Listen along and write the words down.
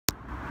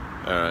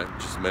Alright,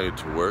 just made it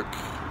to work.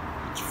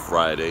 It's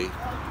Friday.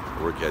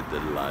 Work at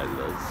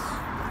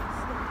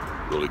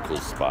Delilah's. Really cool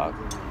spot.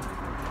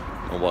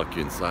 I'll walk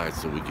you inside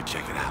so we can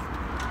check it out.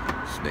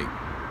 Snake.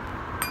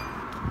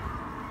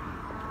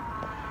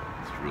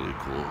 It's really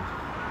cool.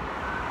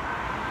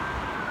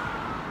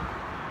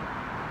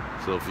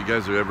 So if you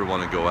guys ever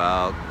want to go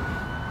out,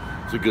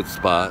 it's a good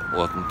spot.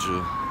 Welcome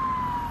to.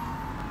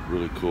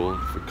 Really cool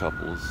for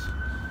couples.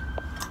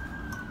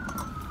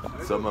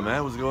 What's up, my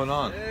man? What's going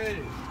on?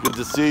 Hey. Good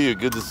to see you.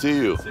 Good to see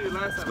you. See you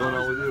last What's time. going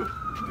on with you?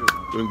 Good.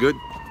 Doing good?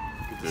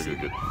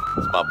 Good.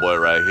 It's my boy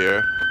right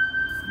here.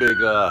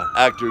 Big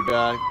actor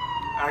guy.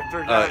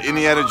 Actor guy.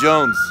 Indiana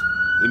Jones.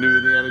 The new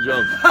Indiana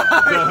Jones.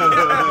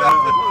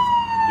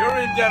 You're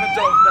Indiana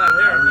Jones, not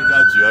here. I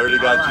already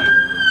got you.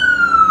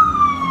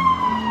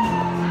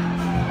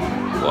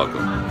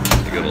 Welcome.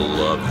 You're gonna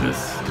love this.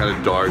 Kind of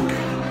dark.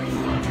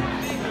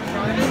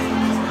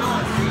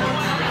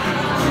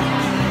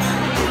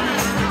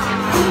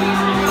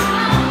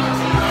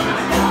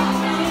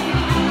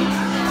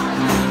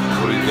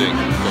 What do you think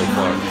so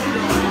far?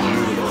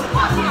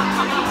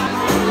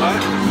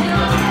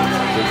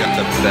 We got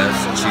the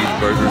best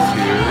cheeseburgers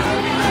here.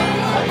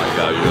 Oh my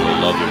god, you're gonna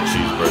love their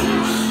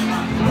cheeseburgers.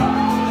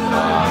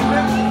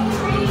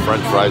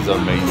 French fries are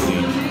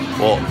amazing.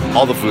 Well,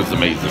 all the food's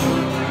amazing.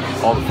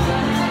 All the food.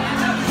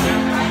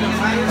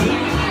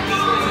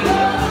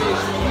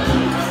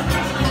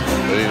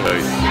 But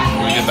anyways,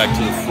 when we get back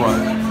to the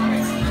front,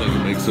 so I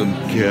can make some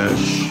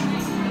cash.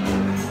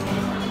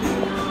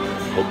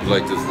 Hope you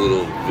like this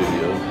little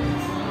video.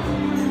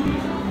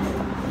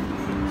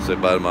 Say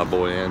bye to my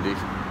boy Andy.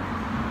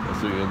 I'll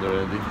see you in there,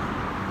 Andy.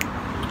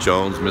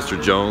 Jones, Mr.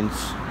 Jones.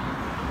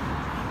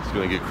 It's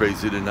gonna get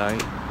crazy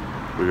tonight.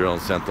 We're here on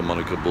Santa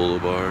Monica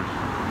Boulevard.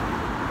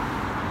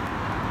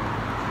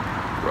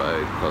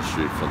 Right across the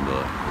street from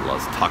the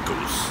Las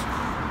Tacos.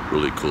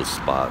 Really cool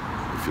spot.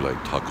 If you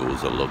like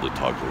tacos, I love the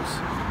tacos.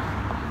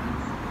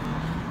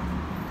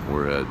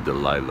 We're at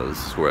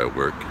Delilah's, we're at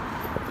work.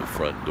 The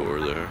front door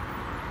there.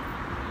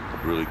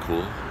 Really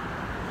cool.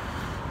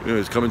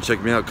 Anyways, come and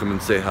check me out. Come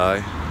and say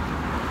hi.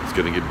 It's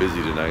gonna get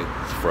busy tonight.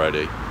 It's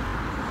Friday.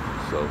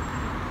 So,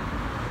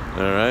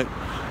 alright.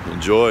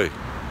 Enjoy.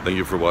 Thank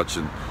you for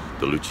watching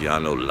the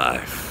Luciano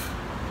live.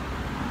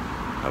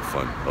 Have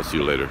fun. I'll see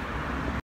you later.